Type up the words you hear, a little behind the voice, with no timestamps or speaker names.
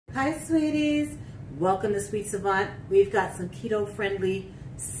Hi sweeties, welcome to Sweet Savant. We've got some keto-friendly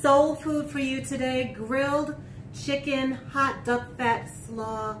soul food for you today. Grilled chicken, hot duck fat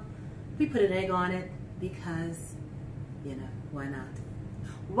slaw. We put an egg on it because, you know, why not?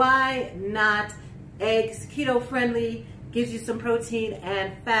 Why not? Eggs, keto-friendly, gives you some protein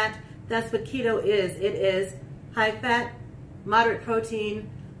and fat. That's what keto is. It is high fat, moderate protein,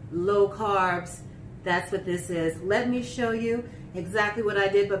 low carbs. That's what this is. Let me show you exactly what I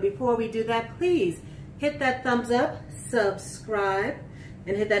did, but before we do that, please hit that thumbs up, subscribe,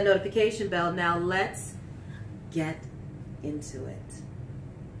 and hit that notification bell. Now let's get into it.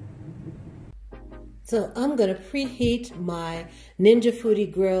 So I'm gonna preheat my Ninja Foodi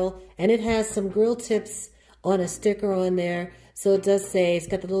Grill, and it has some grill tips on a sticker on there. So it does say, it's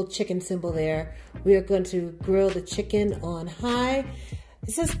got the little chicken symbol there. We are going to grill the chicken on high.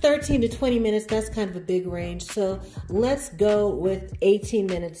 It says 13 to 20 minutes. That's kind of a big range. So let's go with 18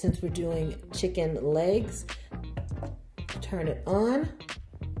 minutes since we're doing chicken legs. Turn it on.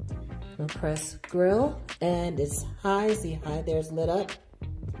 I'll press grill, and it's high. See, high there's lit up.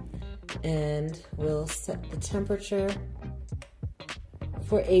 And we'll set the temperature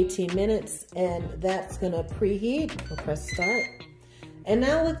for 18 minutes, and that's gonna preheat. We'll press start. And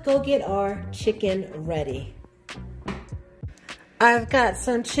now let's go get our chicken ready. I've got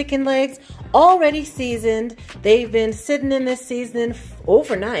some chicken legs already seasoned. They've been sitting in this seasoning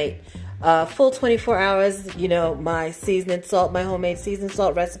overnight, full 24 hours. You know, my seasoning salt, my homemade seasoned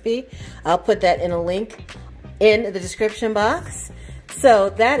salt recipe. I'll put that in a link in the description box. So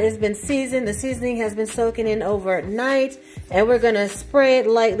that has been seasoned. The seasoning has been soaking in overnight, and we're gonna spray it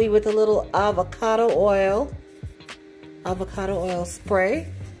lightly with a little avocado oil spray.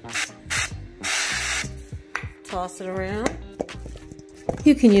 Toss it around.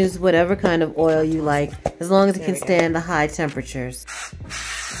 You can use whatever kind of oil you like, as long as it can stand the high temperatures.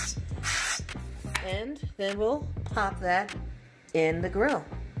 And then we'll pop that in the grill.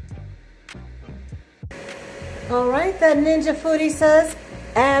 All right, that Ninja Foodi says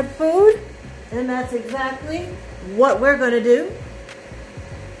add food, and that's exactly what we're gonna do.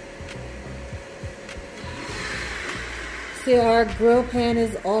 See, our grill pan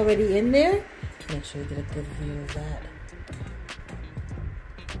is already in there. Make sure you get a good view of that.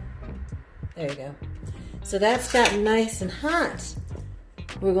 There you go. So that's gotten nice and hot.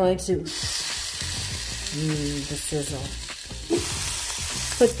 We're going to, the sizzle.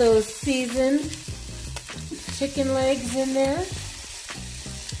 Put those seasoned chicken legs in there.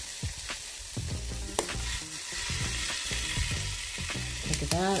 Look at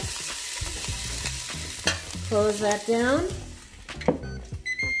that. Close that down.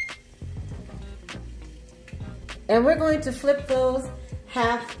 And we're going to flip those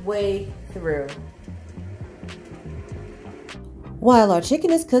halfway through. While our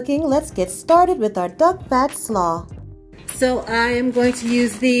chicken is cooking, let's get started with our duck fat slaw. So I am going to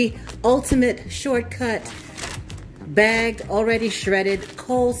use the ultimate shortcut bagged, already shredded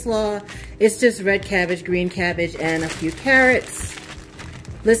coleslaw. It's just red cabbage, green cabbage, and a few carrots.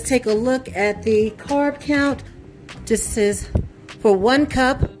 Let's take a look at the carb count. Just says for 1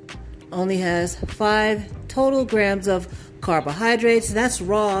 cup, only has 5 total grams of carbohydrates. That's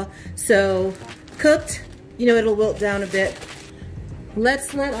raw, so cooked, you know, it'll wilt down a bit.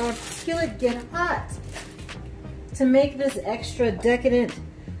 Let's let our skillet get hot. To make this extra decadent,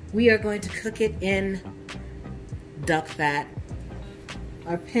 we are going to cook it in duck fat.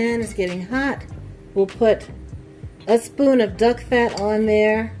 Our pan is getting hot. We'll put a spoon of duck fat on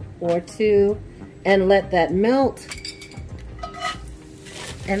there, or 2, and let that melt.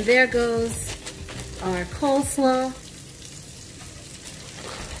 And there goes our coleslaw.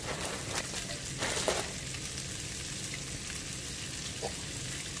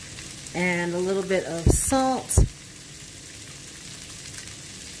 And a little bit of salt.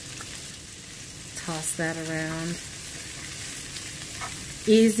 Toss that around.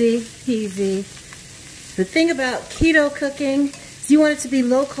 Easy peasy. The thing about keto cooking is you want it to be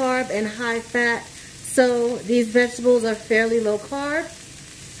low carb and high fat. So these vegetables are fairly low carb.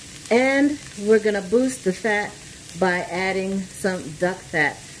 And we're gonna boost the fat by adding some duck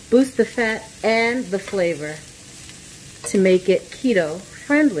fat. Boost the fat and the flavor to make it keto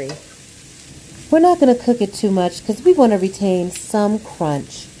friendly. We're not gonna cook it too much because we wanna retain some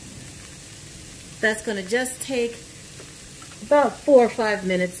crunch. That's gonna just take about 4 or 5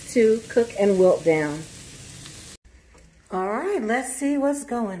 minutes to cook and wilt down. All right, let's see what's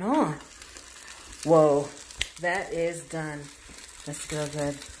going on. Whoa, that is done. Let's get a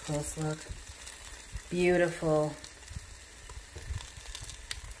good close look. Beautiful.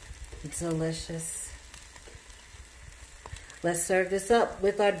 Delicious. Let's serve this up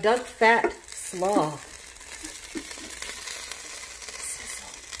with our duck fat slaw.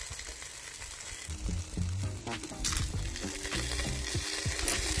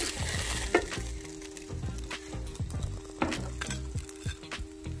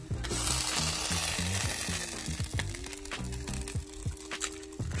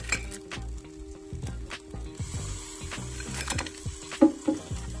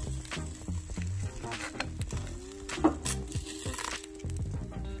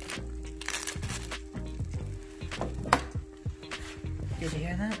 Did you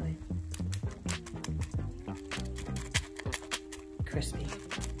hear that? Crispy.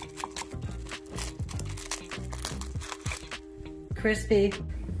 Crispy.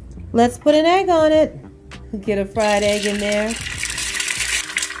 Let's put an egg on it. Get a fried egg in there.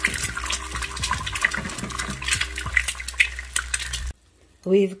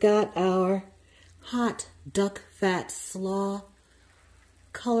 We've got our hot duck fat slaw,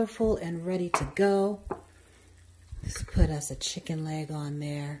 colorful and ready to go. Let's put us a chicken leg on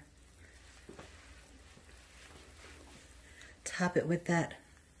there. Top it with that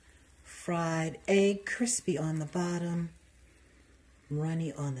fried egg, crispy on the bottom,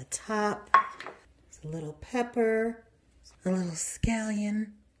 runny on the top. A little pepper, a little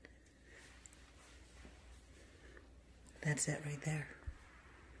scallion. That's it right there.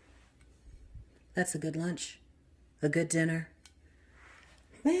 That's a good lunch, a good dinner.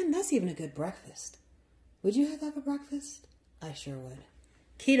 Man, that's even a good breakfast. Would you have that for breakfast? I sure would.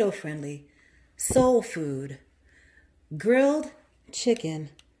 Keto friendly, soul food, grilled chicken,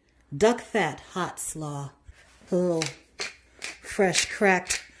 duck fat hot slaw, a little fresh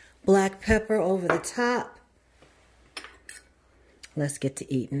cracked black pepper over the top. Let's get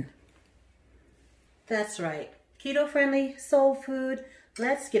to eating. That's right. Keto friendly, soul food.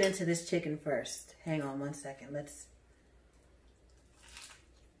 Let's get into this chicken first. Hang on one second. Let's.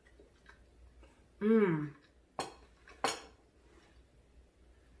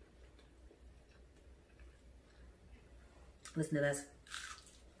 Listen to this.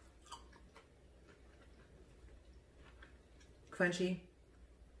 Crunchy.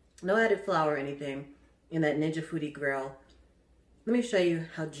 No added flour or anything in that Ninja Foodi Grill. Let me show you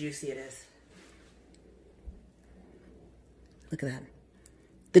how juicy it is. Look at that.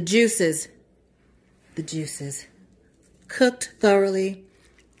 The juices. Cooked thoroughly.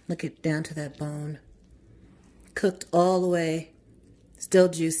 Look it down to that bone. Cooked all the way. Still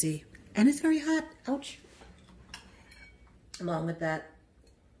juicy. And it's very hot. Ouch. Along with that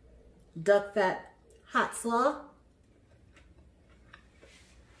duck fat hot slaw.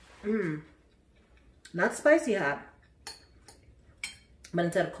 Not spicy hot. But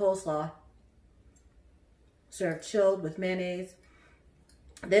instead of coleslaw, served chilled with mayonnaise.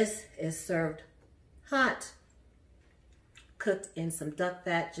 This is served hot, cooked in some duck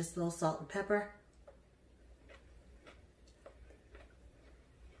fat, just a little salt and pepper.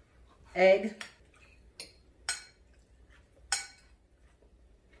 Egg.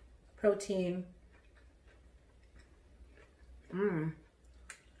 Protein.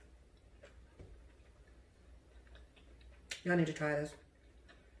 Y'all need to try this.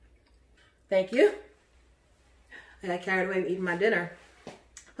 Thank you. I got carried away eating my dinner.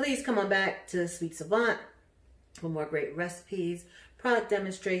 Please come on back to Sweet Savant for more great recipes, product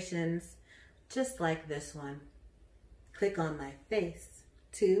demonstrations, just like this one. Click on my face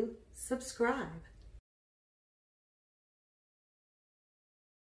to subscribe.